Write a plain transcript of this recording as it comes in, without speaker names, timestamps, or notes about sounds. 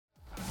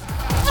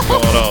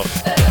going on?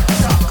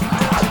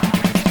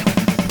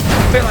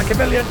 I feel like $1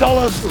 million.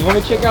 Let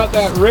me check out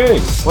that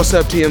rig. What's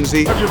up,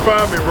 TMZ? How'd you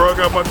find me, bro? I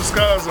got my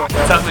disguise on.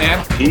 What's up,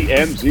 man?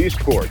 TMZ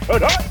Sports.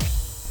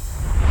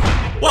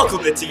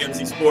 Welcome to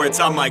TMZ Sports.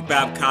 I'm Mike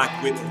Babcock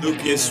with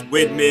Lucas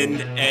Widman,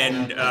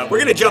 and we're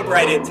going to jump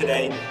right in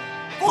today.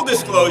 Full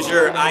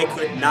disclosure, I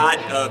could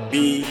not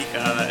be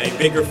a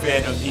bigger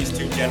fan of these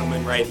two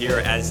gentlemen right here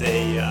as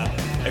a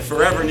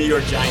forever New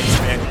York Giants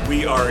fan.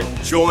 We are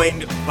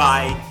joined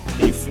by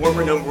the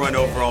former #1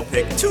 overall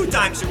pick,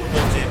 two-time Super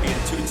Bowl champion,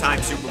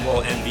 two-time Super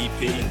Bowl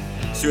MVP,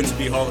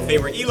 soon-to-be Hall of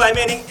Famer Eli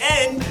Manning,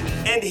 and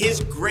his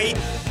great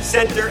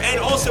center and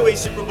also a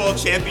Super Bowl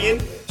champion,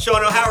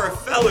 Sean O'Hara.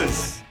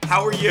 Fellas,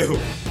 how are you?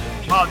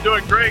 Oh,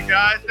 doing great,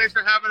 guys. Thanks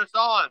for having us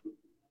on.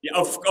 Yeah,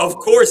 of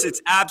course,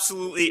 it's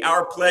absolutely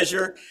our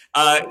pleasure.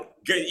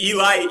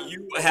 Eli,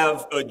 you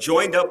have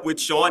joined up with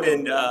Sean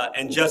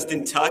and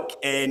Justin Tuck,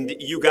 and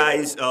you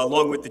guys,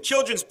 along with the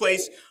Children's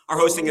Place, are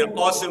hosting an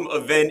awesome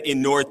event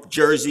in North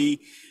Jersey.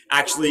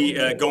 Actually,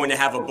 going to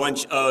have a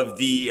bunch of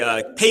the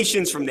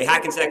patients from the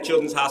Hackensack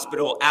Children's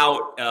Hospital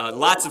out.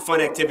 Lots of fun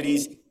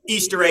activities.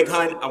 Easter egg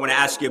hunt. I want to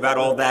ask you about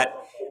all that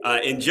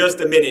in just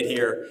a minute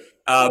here.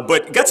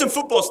 But got some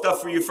football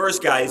stuff for you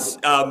first, guys.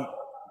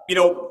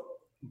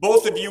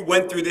 Both of you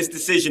went through this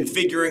decision,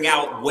 figuring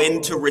out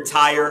when to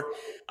retire.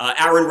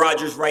 Aaron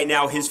Rodgers right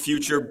now, his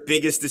future,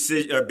 biggest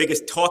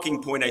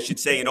talking point, I should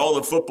say, in all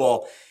of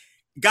football.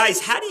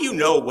 Guys, how do you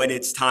know when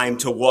it's time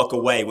to walk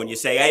away? When you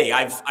say, "Hey,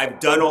 I've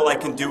done all I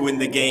can do in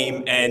the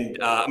game, and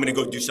I'm going to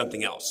go do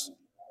something else."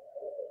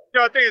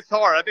 I think it's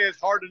hard. I think it's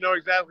hard to know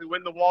exactly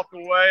when to walk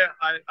away.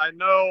 I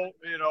know,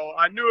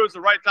 I knew it was the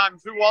right time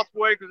to walk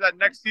away because that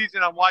next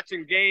season I'm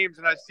watching games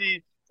and I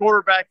see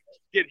quarterback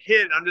get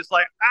hit. I'm just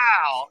like,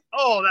 ow,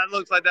 oh, that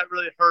looks like that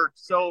really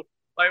hurts. So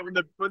like when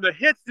the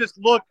hits just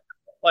look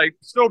like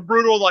so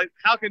brutal, like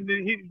how can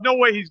no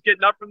way he's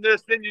getting up from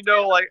this? Then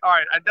like, all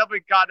right, I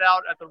definitely got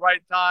out at the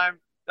right time.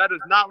 That does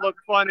not look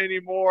fun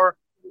anymore.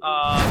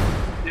 But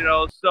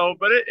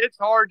it's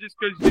hard just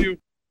because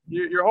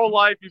your whole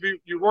life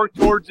you work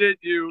towards it.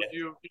 You're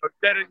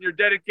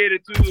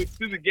dedicated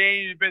to the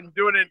game. You've been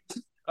doing it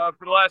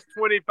for the last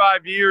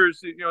 25 years.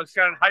 It's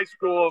kind of high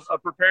school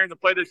of preparing to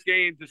play this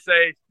game to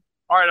say,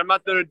 all right, I'm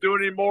not going to do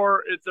it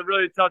anymore. It's a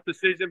really tough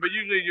decision, but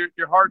usually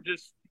your heart you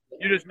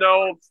just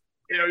know,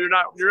 you're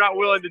not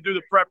willing to do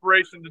the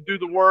preparation, to do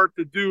the work,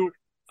 to do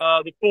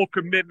the full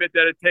commitment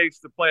that it takes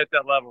to play at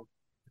that level.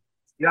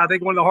 Yeah, I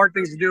think one of the hard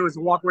things to do is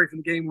to walk away from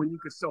the game when you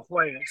can still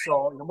play it.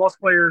 So most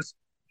players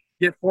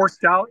get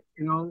forced out,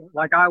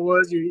 like I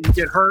was. You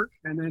get hurt,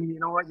 and then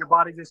your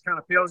body just kind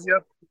of fails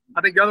you.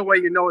 I think the other way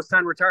it's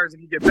time to retire is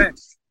if you get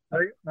benched.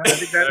 Right? I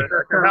think that's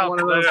kind of one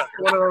of those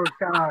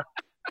kind of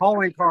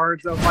calling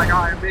cards of like,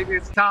 all right, maybe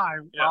it's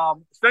time. Yeah.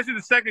 Especially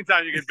the second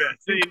time you get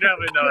benched, then you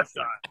definitely know it's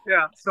time.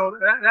 Yeah, so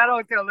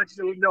that'll kind of let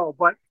you know.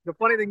 But the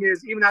funny thing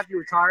is, even after you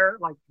retire,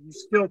 like you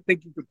still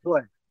think you could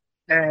play,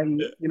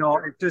 and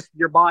it just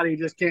your body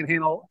just can't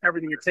handle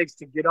everything it takes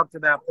to get up to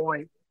that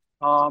point.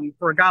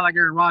 For a guy like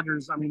Aaron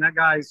Rodgers, I mean, that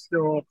guy's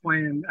still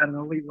playing at an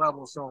elite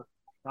level. So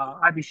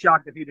I'd be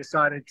shocked if he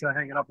decided to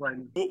hang it up right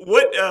now.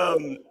 What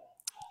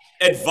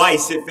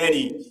advice, if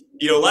any,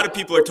 a lot of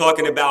people are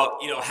talking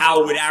about,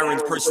 how would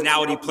Aaron's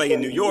personality play in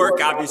New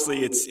York?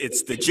 Obviously,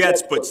 it's the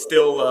Jets, but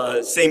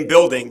still same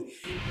building.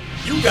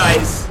 You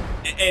guys,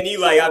 and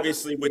Eli,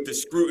 obviously, with the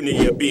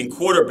scrutiny of being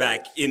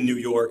quarterback in New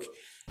York,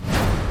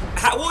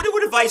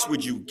 what advice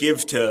would you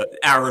give to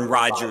Aaron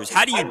Rodgers?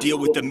 How do you deal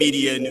with the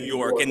media in New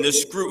York and the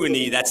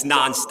scrutiny that's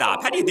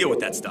nonstop? How do you deal with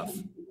that stuff?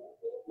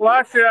 Well,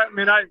 actually,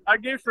 I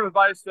gave some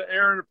advice to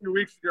Aaron a few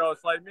weeks ago.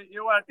 It's like,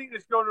 what? I think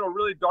it's going to a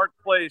really dark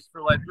place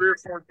for like 3 or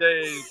 4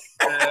 days,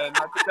 and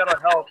I think that'll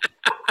help,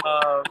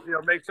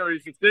 make some of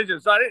these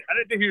decisions. So I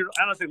didn't think he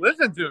honestly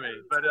listened to me,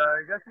 but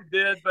I guess he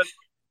did. But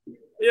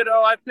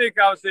I think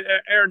obviously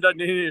Aaron doesn't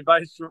need any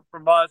advice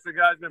from us. The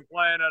guy's been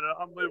playing at an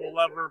unbelievable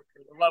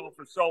level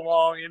for so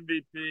long,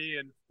 MVP,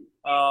 and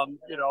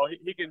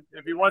he can,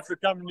 if he wants to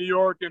come to New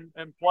York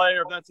and play,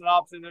 or if that's an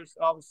option, there's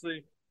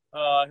obviously.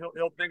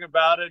 He'll think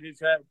about it. He's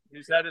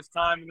had his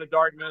time in the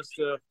darkness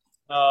to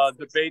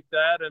debate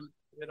that, and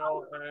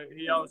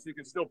he obviously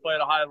can still play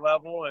at a high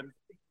level. And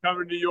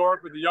coming to New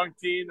York with a young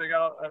team, they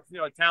got a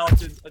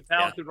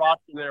talented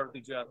roster there with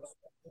the Jets.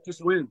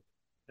 Just win.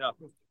 Yeah,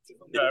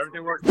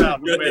 everything works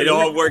out. It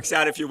all works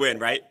out if you win,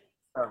 right?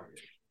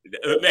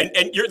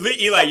 And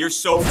Eli, you're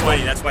so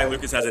funny. That's why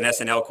Lucas has an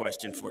SNL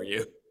question for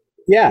you.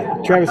 Yeah,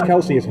 Travis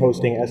Kelce is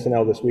hosting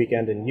SNL this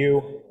weekend, and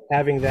you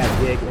having that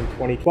gig in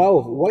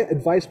 2012. What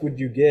advice would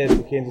you give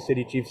the Kansas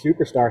City Chiefs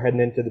superstar heading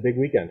into the big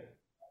weekend?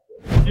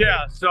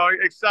 Yeah, so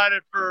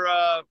excited for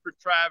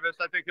Travis.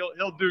 I think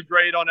he'll do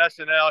great on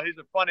SNL. He's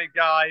a funny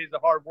guy. He's a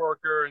hard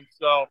worker, and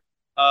so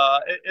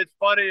it's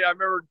funny. I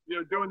remember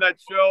doing that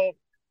show.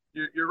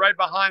 You're right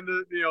behind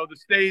the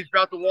stage,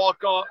 about to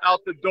walk out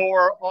the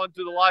door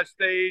onto the live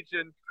stage,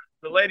 and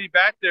the lady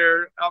back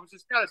there, I was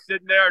just kind of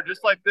sitting there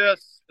just like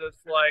this,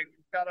 just like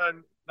kind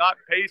of not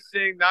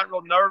pacing, not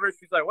real nervous.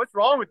 She's like, "What's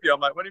wrong with you?" I'm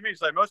like, "What do you mean?"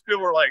 She's like, "Most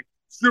people are like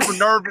super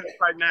nervous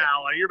right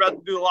now. Like, you're about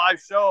to do a live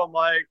show. I'm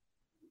like,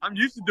 I'm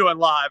used to doing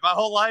live. My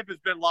whole life has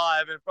been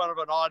live in front of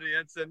an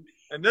audience.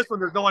 And this one,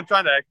 there's no one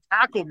trying to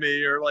tackle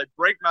me or like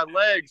break my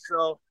legs.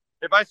 So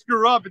if I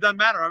screw up, it doesn't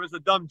matter. I'm just a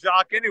dumb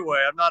jock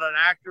anyway. I'm not an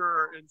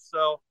actor. And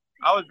so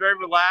I was very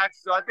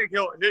relaxed. So I think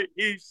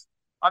he's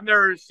I've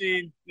never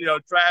seen,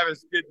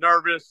 Travis get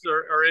nervous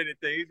or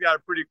anything. He's got a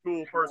pretty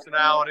cool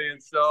personality.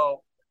 And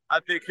so I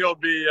think he'll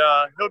be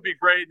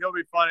great. He'll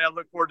be funny. I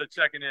look forward to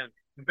checking in.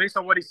 And based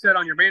on what he said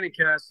on your Manning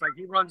cast, like,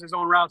 he runs his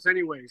own routes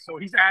anyway. So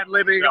he's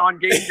ad-libbing on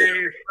game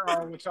day,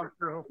 which I'm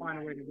sure he'll find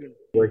a way to do.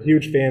 We're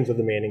huge fans of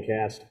the Manning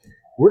cast.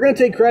 We're going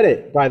to take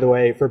credit, by the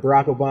way, for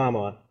Barack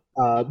Obama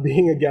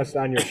being a guest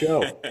on your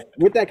show.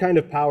 With that kind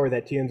of power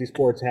that TMZ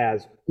Sports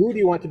has, who do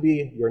you want to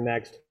be your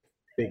next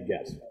big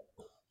guest?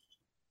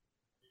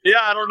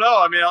 Yeah, I don't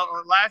know. I mean,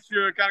 last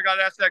year I kind of got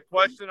asked that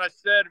question. I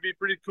said it'd be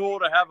pretty cool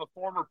to have a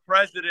former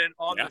president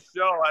on the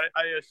show.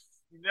 I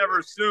never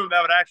assumed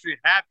that would actually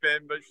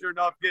happen, but sure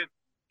enough, get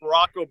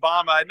Barack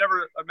Obama. I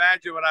never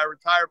imagined when I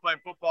retired playing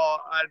football,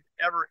 I'd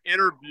ever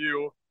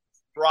interview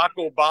Barack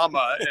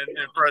Obama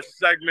and for a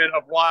segment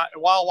of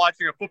while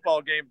watching a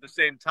football game at the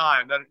same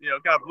time. That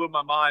kind of blew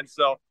my mind.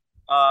 So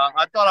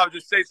I thought I would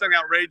just say something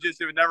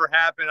outrageous. It would never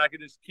happen. I could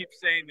just keep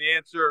saying the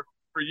answer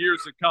for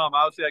years to come.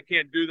 Obviously, I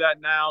can't do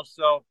that now.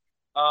 So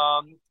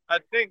I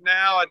think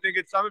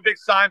I'm a big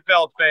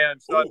Seinfeld fan.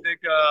 So I think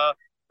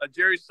a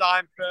Jerry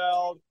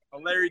Seinfeld, a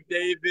Larry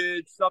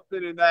David,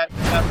 something in that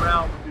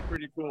realm would be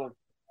pretty cool.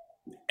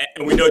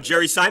 And we know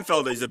Jerry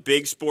Seinfeld is a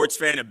big sports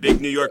fan, a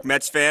big New York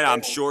Mets fan.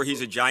 I'm sure he's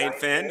a Giant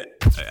fan.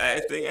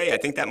 I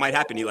think that might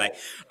happen, Eli.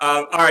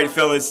 All right,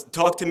 fellas,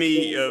 talk to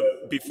me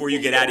before you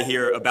get out of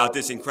here about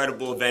this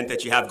incredible event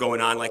that you have going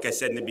on. Like I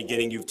said in the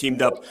beginning, you've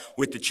teamed up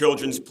with the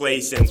Children's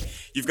Place, and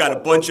you've got a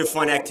bunch of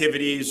fun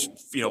activities,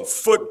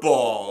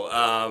 football.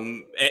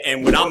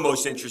 And what I'm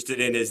most interested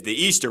in is the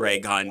Easter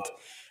egg hunt.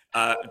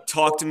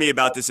 Talk to me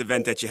about this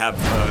event that you have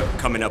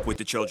coming up with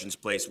the Children's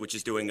Place, which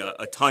is doing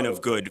a ton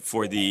of good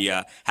for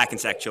the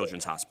Hackensack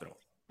Children's Hospital.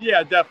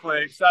 Yeah,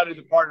 definitely. Excited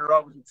to partner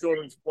up with the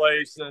Children's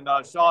Place. And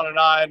Sean and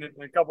I and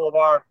a couple of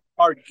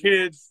our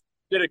kids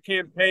did a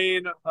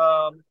campaign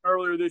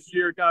earlier this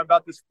year kind of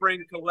about the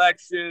spring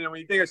collection. And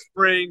when you think of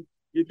spring,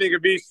 you think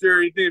of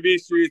Easter. You think of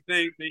Easter, you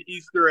think the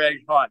Easter egg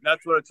hunt.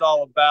 That's what it's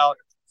all about.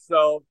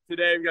 So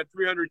today we've got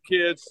 300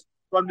 kids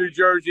from New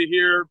Jersey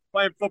here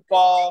playing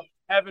football,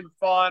 having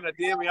fun. At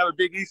the end, we have a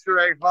big Easter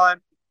egg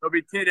hunt. There'll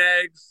be 10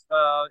 eggs.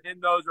 In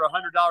those are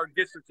 $100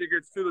 gift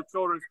certificates to the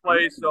Children's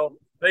Place. So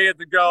they get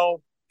to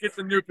go, get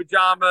some new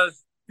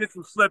pajamas, get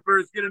some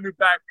slippers, get a new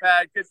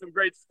backpack, get some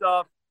great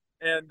stuff.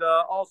 And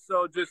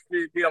also just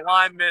the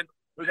alignment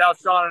with how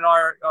Sean and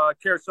I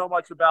care so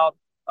much about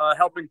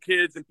helping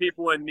kids and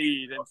people in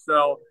need. And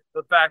so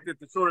the fact that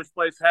the Children's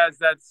Place has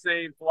that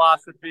same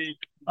philosophy,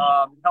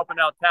 helping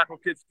out Tackle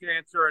Kids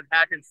Cancer and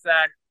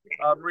Hackensack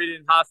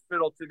Meridian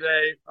Hospital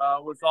today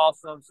was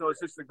awesome. So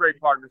it's just a great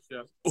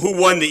partnership. Who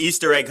won the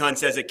Easter egg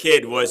hunts as a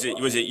kid? Was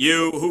it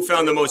you? Who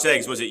found the most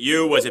eggs? Was it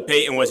you? Was it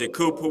Peyton? Was it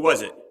Coop? Who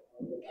was it?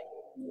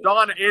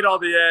 John ate all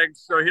the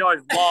eggs, so he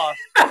always lost.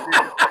 He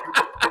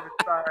was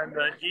trying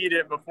to eat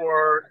it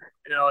before,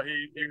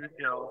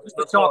 just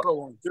the chocolate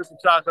one. Just some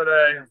chocolate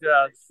eggs,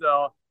 yeah.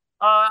 So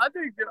I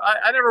think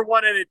I never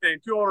won anything.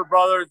 Two older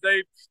brothers,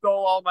 they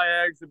stole all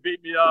my eggs and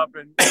beat me up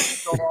and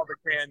stole all the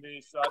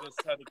candy. So I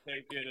just had to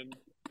take it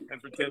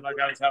and pretend like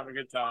I was having a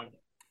good time.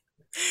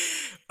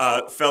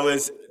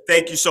 Fellas,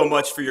 thank you so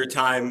much for your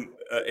time.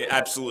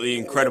 Absolutely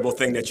incredible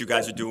thing that you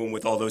guys are doing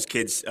with all those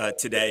kids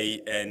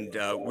today. And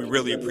we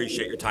really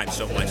appreciate your time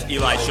so much.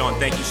 Eli, Sean,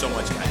 thank you so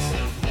much, guys.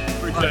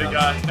 Appreciate it,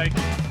 guys. Thank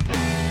you.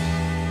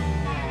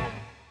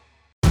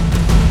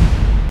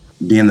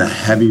 Being the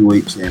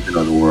heavyweight champion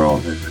of the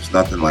world, there's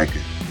nothing like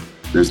it.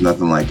 There's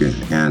nothing like it.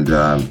 And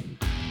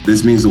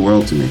this means the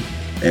world to me.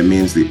 It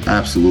means the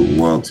absolute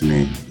world to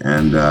me.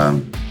 And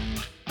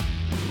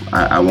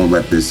I won't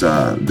let this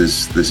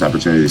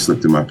opportunity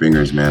slip through my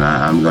fingers, man.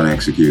 I'm going to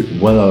execute.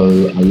 When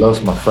I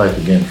lost my fight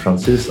against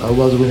Francis, I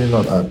was really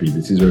not happy.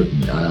 This is hurt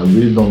me. I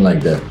really don't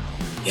like that.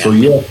 Yeah. So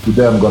yeah,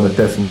 today I'm going to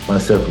test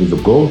myself with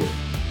the goal.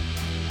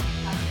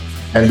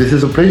 And this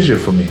is a pressure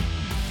for me.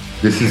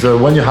 This is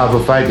when you have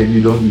a fight and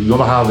you don't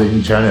have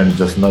any challenge.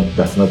 That's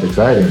not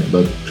exciting.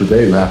 But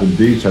today we have a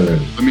big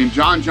challenge. I mean,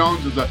 Jon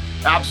Jones is an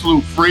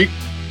absolute freak,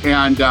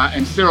 and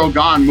Ciryl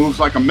Gane moves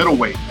like a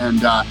middleweight.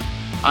 And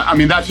I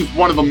mean, that's just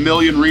one of the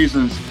million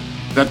reasons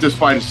that this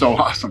fight is so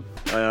awesome.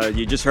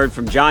 You just heard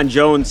from Jon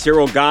Jones,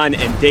 Ciryl Gane,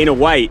 and Dana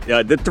White,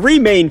 the three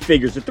main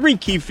figures, the three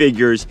key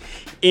figures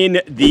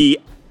in the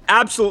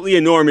absolutely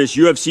enormous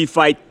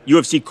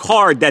UFC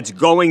card that's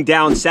going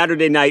down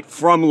Saturday night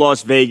from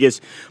Las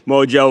Vegas,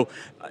 Mojo.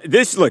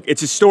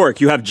 It's historic.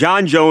 You have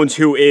Jon Jones,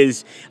 who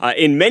is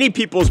in many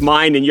people's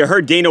mind, and you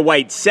heard Dana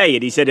White say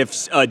it. He said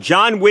if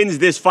Jon wins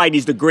this fight,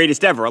 he's the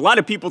greatest ever. A lot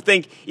of people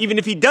think even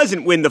if he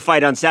doesn't win the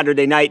fight on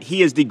Saturday night,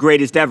 he is the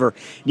greatest ever.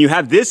 And you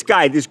have this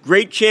guy, this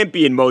great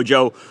champion,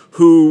 Mojo,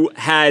 who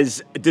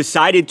has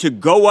decided to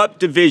go up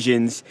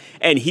divisions,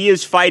 and he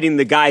is fighting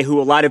the guy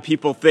who a lot of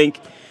people think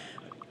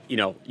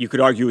you could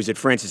argue, is it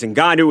Francis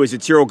Ngannou? Is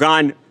it Ciryl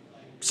Gane?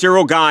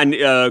 Ciryl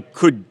Gane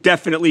could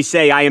definitely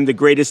say, I am the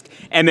greatest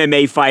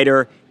MMA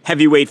fighter,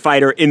 heavyweight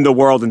fighter in the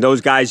world, and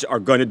those guys are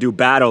going to do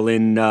battle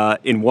in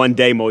one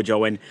day,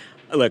 Mojo. And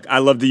look, I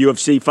love the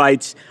UFC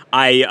fights.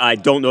 I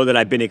don't know that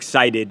I've been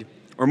excited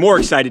or more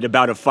excited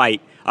about a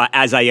fight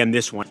as I am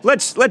this one.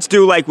 Let's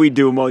do like we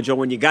do, Mojo.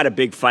 When you got a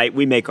big fight,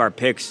 we make our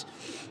picks.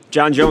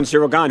 Jon Jones,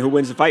 Ciryl Gane, who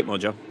wins the fight,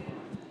 Mojo?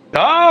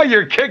 Oh,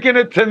 you're kicking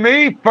it to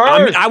me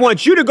first. I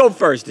want you to go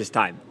first this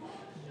time.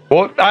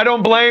 Well, I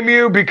don't blame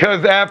you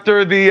because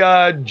after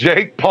the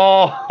Jake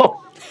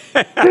Paul,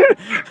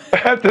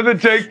 after the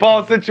Jake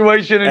Paul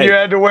situation, and you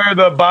had to wear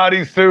the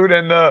bodysuit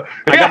and the.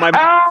 I got my.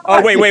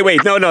 Oh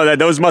wait! No,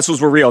 those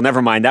muscles were real.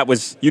 Never mind. That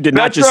was you did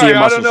not That's just right. see a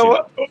muscle. I don't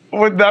know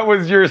what that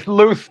was. Your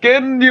loose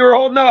skin you were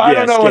holding. No, I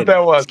don't know what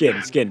that was.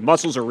 Skin.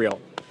 Muscles are real.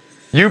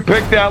 You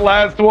picked that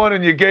last one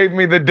and you gave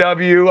me the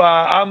W.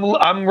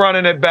 I'm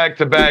running it back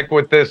to back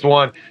with this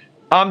one.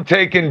 I'm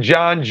taking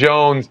Jon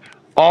Jones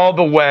all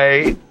the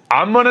way.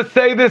 I'm going to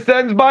say this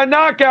ends by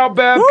knockout,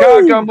 Babcock.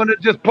 Woo! I'm going to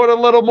just put a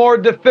little more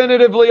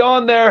definitively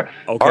on there.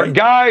 Okay. Our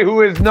guy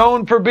who is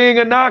known for being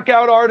a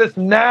knockout artist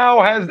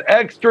now has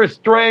extra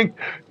strength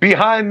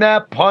behind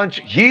that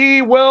punch.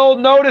 He will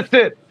notice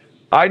it.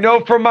 I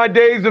know from my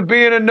days of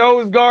being a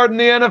nose guard in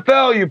the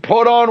NFL, you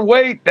put on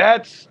weight,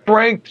 that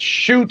strength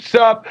shoots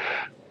up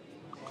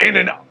at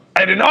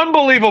an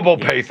unbelievable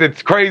pace.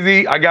 It's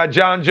crazy. I got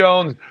Jon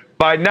Jones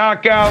by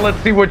knockout.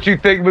 Let's see what you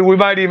think. We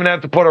might even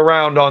have to put a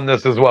round on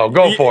this as well.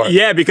 Go for it.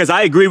 Yeah, because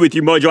I agree with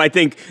you, Mojo. I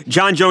think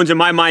Jon Jones, in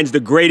my mind, is the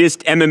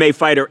greatest MMA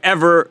fighter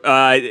ever.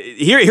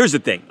 Here's the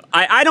thing.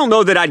 I don't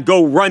know that I'd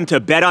go run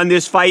to bet on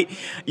this fight.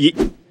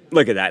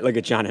 Look at that. Look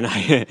at John and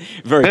I.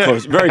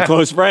 Very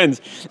close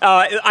friends.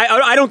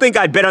 I don't think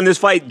I'd bet on this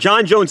fight.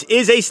 Jon Jones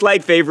is a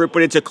slight favorite,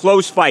 but it's a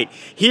close fight.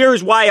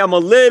 Here's why I'm a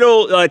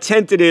little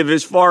tentative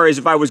as far as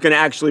if I was going to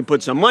actually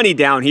put some money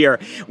down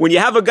here. When you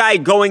have a guy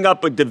going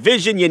up a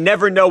division, you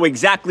never know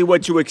exactly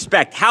what to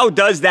expect. How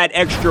does that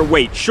extra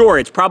weight? Sure,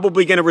 it's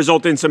probably going to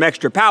result in some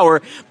extra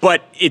power,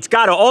 but it's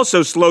got to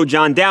also slow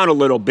John down a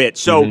little bit.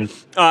 So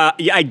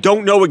I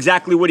don't know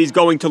exactly what he's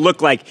going to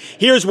look like.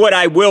 Here's what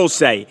I will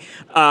say.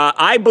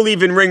 I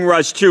believe in ring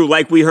rust too,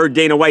 like we heard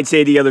Dana White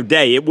say the other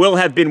day. It will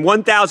have been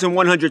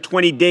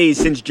 1,120 days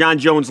since Jon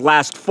Jones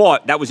last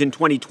fought. That was in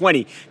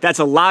 2020. That's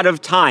a lot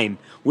of time.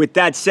 With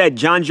that said,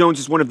 Jon Jones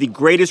is one of the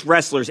greatest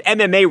wrestlers,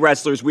 MMA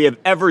wrestlers we have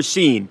ever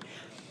seen.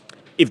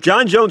 If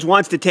Jon Jones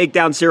wants to take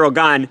down Ciryl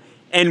Gane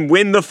and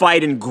win the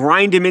fight and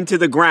grind him into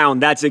the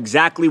ground, that's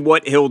exactly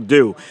what he'll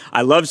do.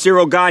 I love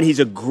Ciryl Gane. He's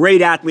a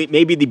great athlete,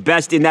 maybe the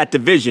best in that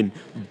division.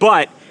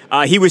 But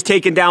he was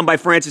taken down by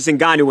Francis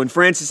Ngannou. And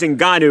Francis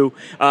Ngannou,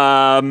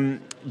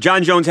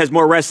 Jon Jones has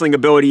more wrestling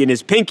ability in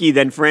his pinky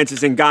than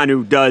Francis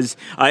Ngannou does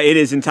in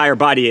his entire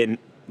body. And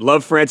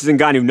love Francis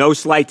Ngannou, no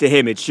slight to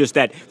him. It's just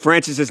that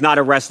Francis is not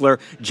a wrestler.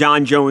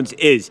 Jon Jones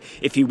is.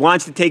 If he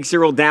wants to take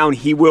Ciryl down,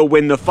 he will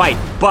win the fight.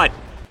 But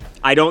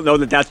I don't know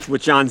that that's what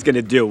Jon's going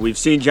to do. We've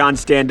seen Jon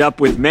stand up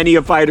with many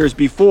of fighters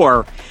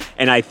before,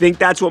 and I think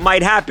that's what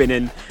might happen.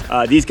 And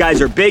these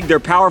guys are big, they're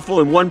powerful,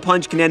 and one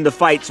punch can end the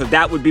fight. So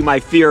that would be my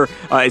fear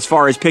as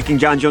far as picking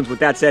Jon Jones. With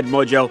that said,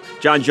 Mojo,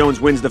 Jon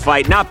Jones wins the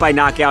fight, not by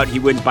knockout. He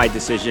wins by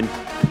decision.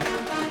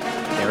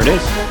 There it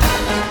is.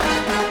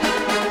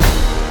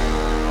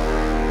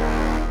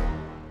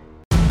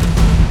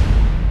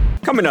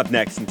 Coming up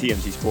next in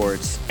TMZ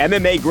Sports,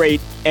 MMA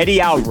great Eddie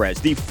Alvarez,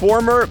 the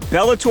former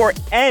Bellator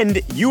and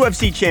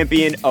UFC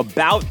champion,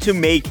 about to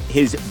make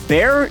his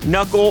bare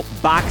knuckle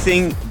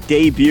boxing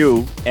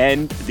debut,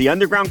 and the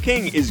Underground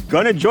King is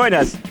going to join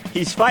us.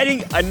 He's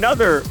fighting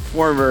another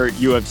former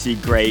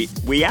UFC great.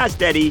 We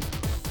asked Eddie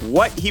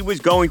what he was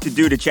going to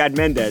do to Chad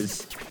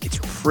Mendes. It's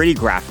pretty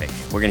graphic.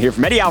 We're going to hear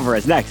from Eddie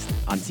Alvarez next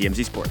on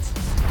TMZ Sports.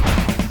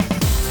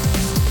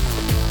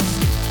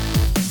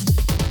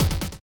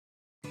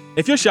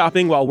 If you're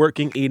shopping while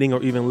working, eating,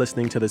 or even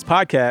listening to this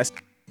podcast,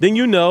 then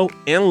you know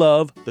and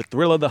love the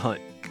thrill of the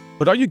hunt.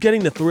 But are you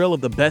getting the thrill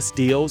of the best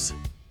deals?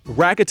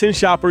 Rakuten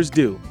shoppers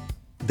do.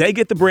 They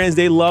get the brands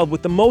they love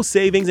with the most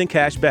savings and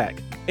cash back.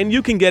 And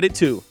you can get it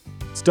too.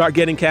 Start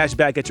getting cash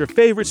back at your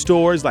favorite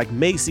stores like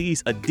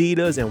Macy's,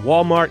 Adidas, and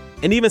Walmart,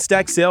 and even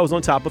stack sales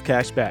on top of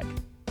cash back.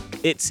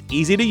 It's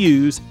easy to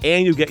use,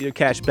 and you get your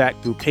cash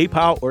back through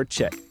PayPal or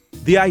check.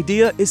 The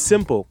idea is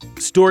simple.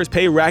 Stores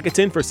pay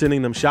Rakuten for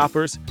sending them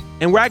shoppers,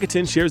 and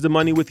Rakuten shares the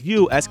money with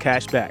you as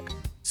cash back.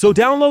 So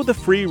download the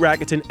free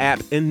Rakuten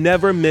app and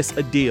never miss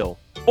a deal.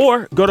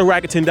 Or go to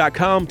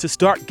Rakuten.com to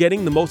start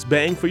getting the most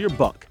bang for your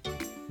buck.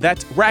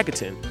 That's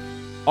Rakuten.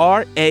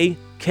 Rakuten.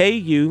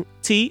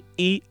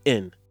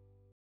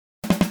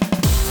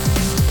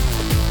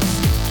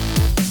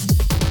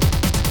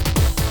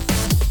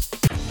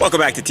 Welcome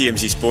back to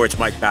TMZ Sports.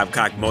 Mike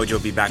Babcock, Mojo will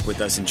be back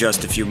with us in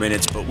just a few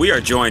minutes, but we are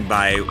joined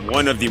by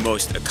one of the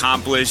most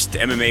accomplished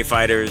MMA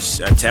fighters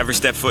to ever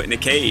step foot in a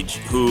cage,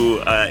 who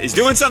is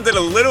doing something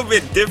a little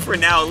bit different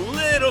now, a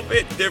little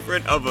bit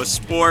different of a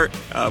sport.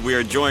 We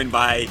are joined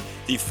by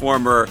the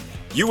former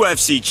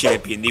UFC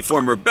champion, the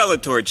former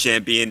Bellator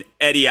champion,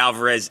 Eddie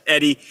Alvarez.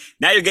 Eddie,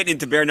 now you're getting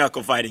into bare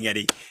knuckle fighting,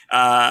 Eddie.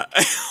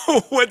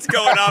 What's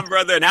going on,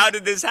 brother? And how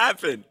did this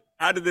happen?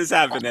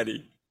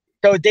 Eddie?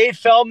 So Dave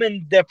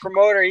Feldman, the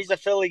promoter, he's a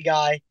Philly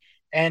guy.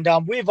 And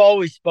we've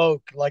always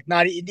spoke, like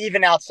not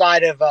even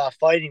outside of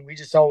fighting, we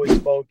just always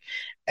spoke.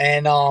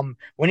 And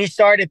when he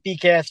started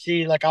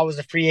BKFC, like I was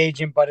a free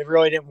agent, but it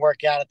really didn't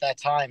work out at that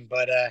time.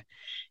 But,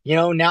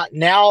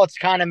 now it's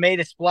kind of made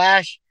a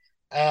splash.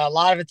 A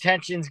lot of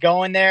attention's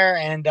going there.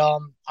 And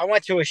I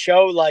went to a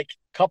show like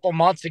a couple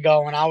months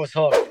ago and I was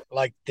hooked.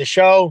 Like the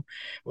show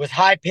was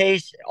high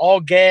pace, all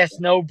gas,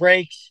 no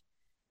brakes,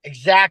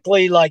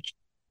 exactly like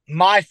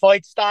my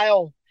fight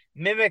style,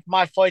 mimic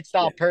my fight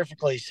style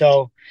perfectly.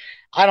 So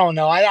I don't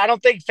know. I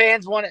don't think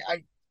fans want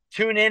to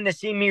tune in to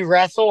see me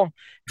wrestle.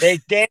 They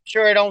damn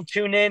sure don't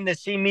tune in to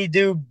see me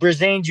do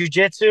Brazilian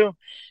jiu-jitsu.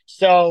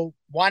 So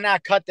why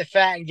not cut the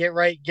fat and get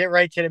right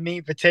to the meat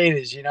and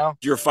potatoes, you know?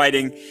 You're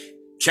fighting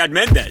Chad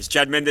Mendes.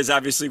 Chad Mendes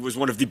obviously was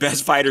one of the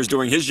best fighters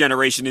during his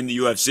generation in the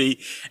UFC,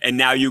 and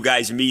now you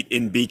guys meet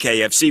in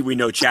BKFC. We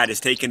know Chad has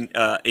taken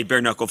a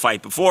bare knuckle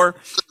fight before.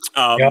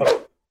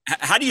 Yep.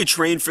 How do you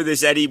train for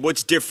this, Eddie?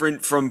 What's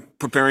different from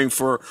preparing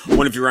for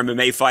one of your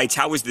MMA fights?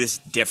 How is this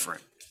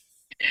different?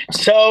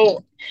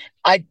 So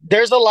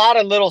there's a lot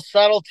of little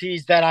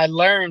subtleties that I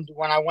learned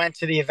when I went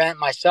to the event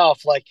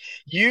myself. Like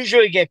you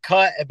usually get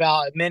cut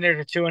about a minute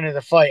or two into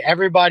the fight.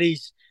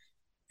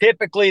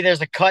 Typically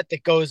there's a cut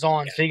that goes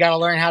on. So you got to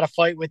learn how to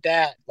fight with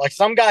that. Like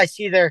some guys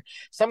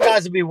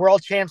will be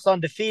world champs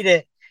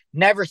undefeated,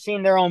 never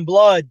seen their own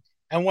blood.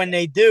 And when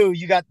they do,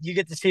 you get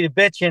to see the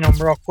bitch in them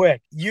real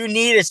quick. You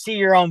need to see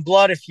your own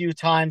blood a few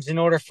times in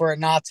order for it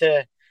not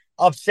to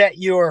upset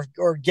you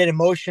or get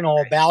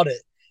emotional about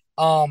it.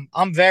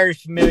 I'm very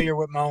familiar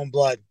with my own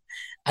blood.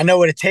 I know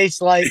what it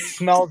tastes like,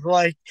 smells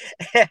like.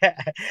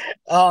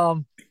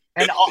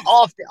 And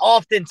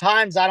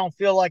oftentimes I don't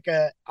feel like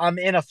I'm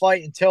in a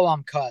fight until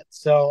I'm cut.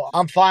 So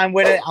I'm fine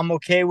with it. I'm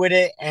okay with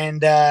it.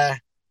 And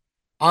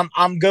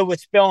I'm good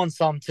with spilling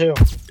some too.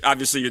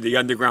 Obviously, you're the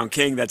Underground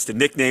King. That's the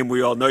nickname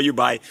we all know you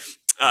by.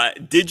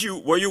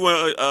 Were you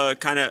a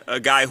kind of a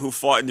guy who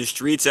fought in the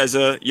streets as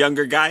a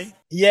younger guy?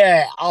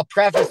 Yeah, I'll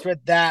preface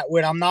with that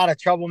with I'm not a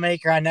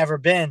troublemaker. I never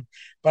been,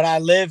 but I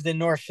lived in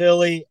North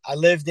Philly. I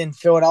lived in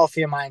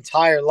Philadelphia my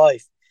entire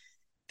life.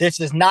 This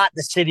is not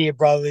the city of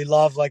brotherly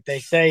love like they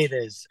say it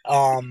is.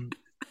 I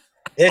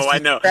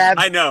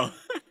know.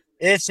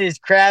 This is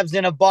crabs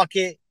in a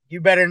bucket. You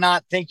better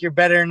not think you're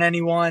better than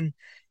anyone.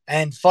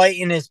 And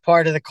fighting is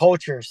part of the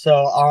culture.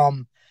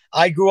 So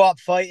I grew up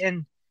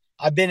fighting.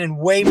 I've been in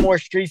way more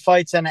street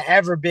fights than I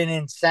ever been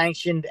in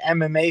sanctioned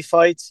MMA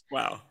fights.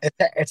 Wow.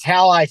 It's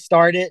how I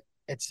started.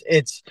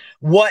 It's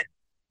what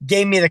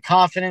gave me the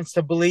confidence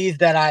to believe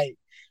that I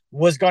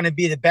was going to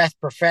be the best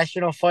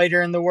professional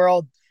fighter in the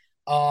world.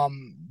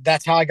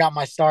 That's how I got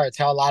my start. It's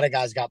how a lot of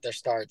guys got their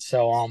start.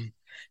 So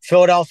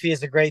Philadelphia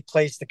is a great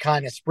place to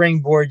kind of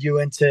springboard you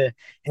into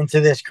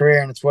this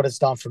career, and it's what it's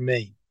done for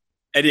me.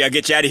 Eddie, I'll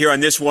get you out of here on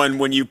this one.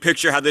 When you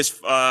picture how this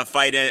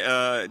fight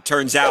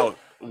turns out,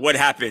 what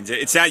happens?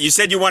 You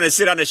said you want to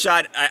sit on a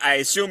shot. I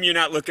assume you're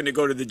not looking to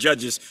go to the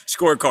judges'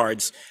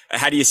 scorecards.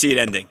 How do you see it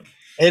ending?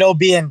 It'll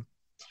be in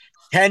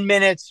 10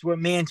 minutes with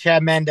me and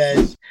Chad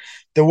Mendes.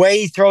 The way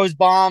he throws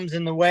bombs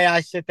and the way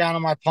I sit down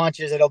on my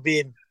punches, it'll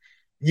be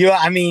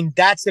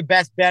that's the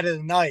best bet of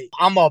the night.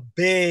 I'm a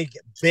big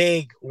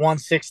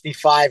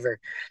 165er.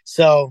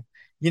 So,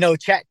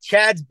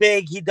 Chad's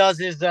big. He does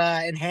his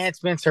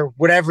enhancements or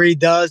whatever he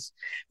does.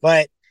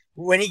 But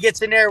when he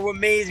gets in there with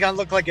me, he's going to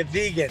look like a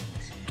vegan.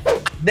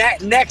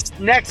 Next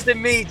to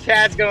me,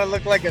 Chad's going to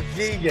look like a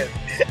vegan.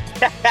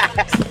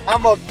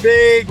 I'm a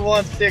big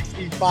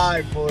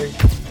 165, boy.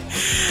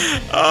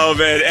 Oh,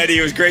 man. Eddie,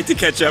 it was great to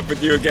catch up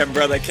with you again,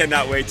 brother. I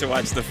cannot wait to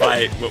watch the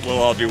fight. We'll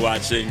all be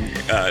watching.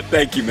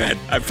 Thank you, man.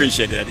 I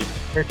appreciate it, Eddie.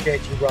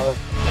 Appreciate you, brother.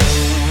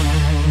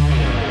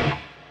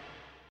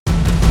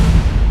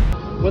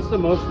 What's the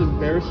most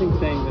embarrassing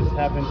thing that's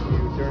happened to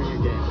you during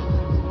your game?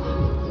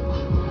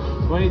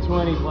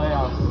 2020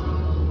 playoffs.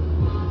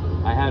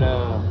 I had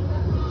a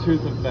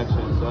tooth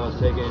infection, so I was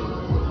taking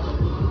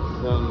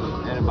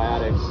some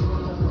antibiotics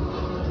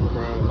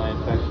for my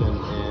infection,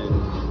 and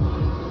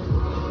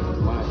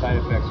one of the side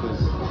effects was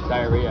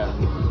diarrhea.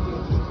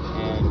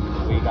 And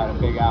we got a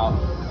big out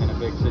in a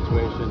big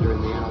situation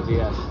during the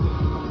NLDS,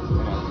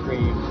 and I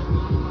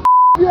screamed,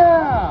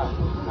 "Yeah!"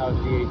 I was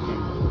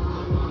DHing,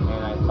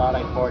 and I thought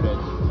I farted.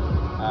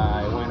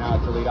 I went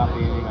out to lead off the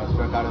inning. I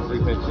struck out in 3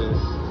 pitches.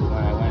 When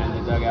I went in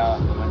the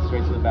dugout, I went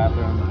straight to the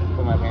bathroom,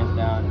 put my pants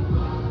down,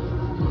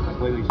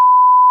 completely.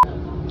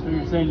 So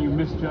you're saying you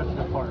misjudged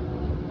the fart?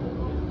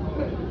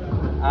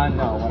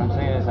 No, what I'm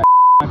saying is I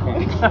my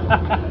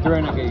pants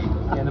during a game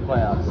in the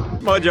playoffs.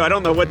 Mojo, I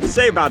don't know what to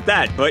say about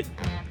that, but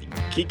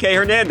Kiké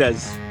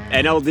Hernandez,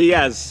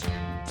 NLDS,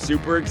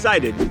 super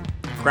excited.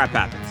 Crap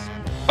happens.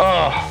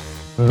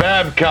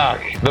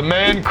 Babcock, the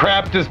man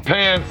crapped his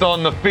pants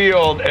on the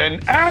field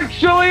and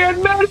actually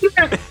admitted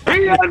it.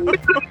 He admitted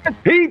it.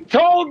 He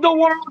told the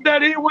world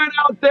that he went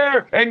out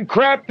there and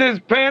crapped his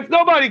pants.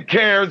 Nobody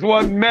cares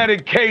what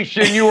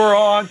medication you were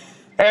on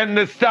and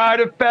the side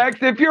effects.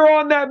 If you're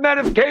on that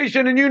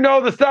medication and you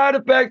know the side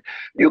effects,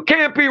 you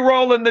can't be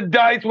rolling the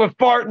dice with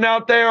farting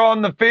out there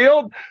on the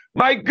field.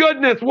 My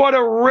goodness, what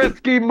a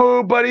risky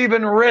move, but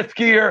even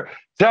riskier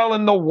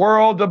telling the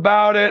world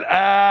about it.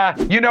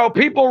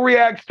 People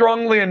react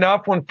strongly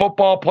enough when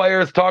football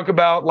players talk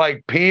about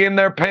like peeing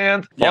their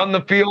pants on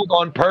the field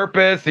on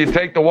purpose. You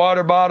take the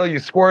water bottle, you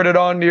squirt it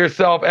onto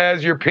yourself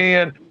as you're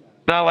peeing.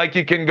 Not like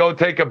you can go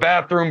take a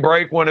bathroom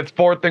break when it's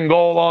 4th and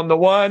goal on the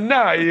one.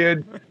 No,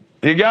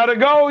 you gotta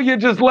go. You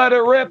just let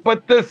it rip.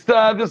 But this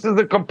is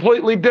a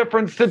completely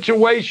different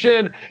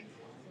situation.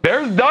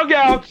 There's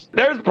dugouts.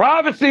 There's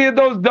privacy in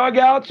those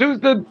dugouts. Who's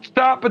to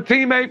stop a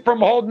teammate from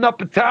holding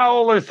up a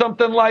towel or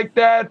something like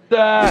that?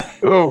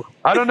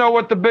 I don't know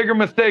what the bigger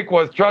mistake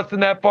was, trusting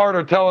that fart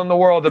or telling the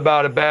world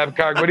about it,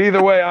 Babcock. But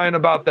either way, I ain't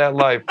about that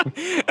life.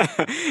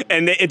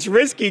 And it's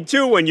risky,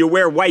 too, when you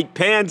wear white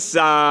pants.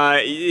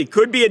 It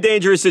could be a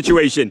dangerous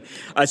situation.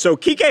 So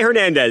Kiké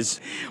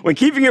Hernandez, when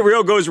keeping it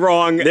real goes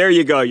wrong, there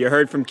you go. You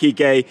heard from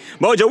Kiké.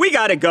 Mojo, we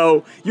got to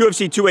go.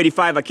 UFC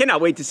 285. I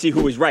cannot wait to see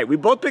who was right. We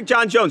both picked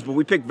Jon Jones, but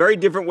we picked very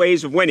different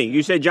ways of winning.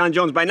 You say Jon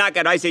Jones by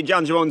knockout. I say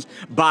Jon Jones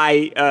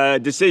by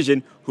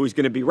decision. Who's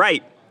going to be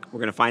right? We're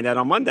going to find out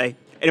on Monday.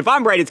 And if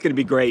I'm right, it's going to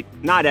be great.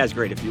 Not as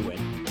great if you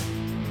win.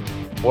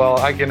 Well,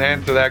 I can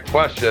answer that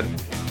question.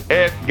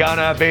 It's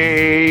gonna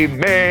be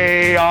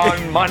me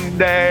on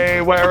Monday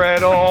where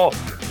it'll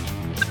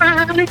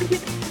the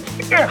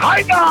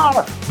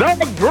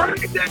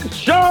greatest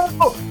show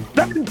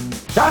since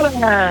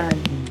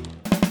Thailand.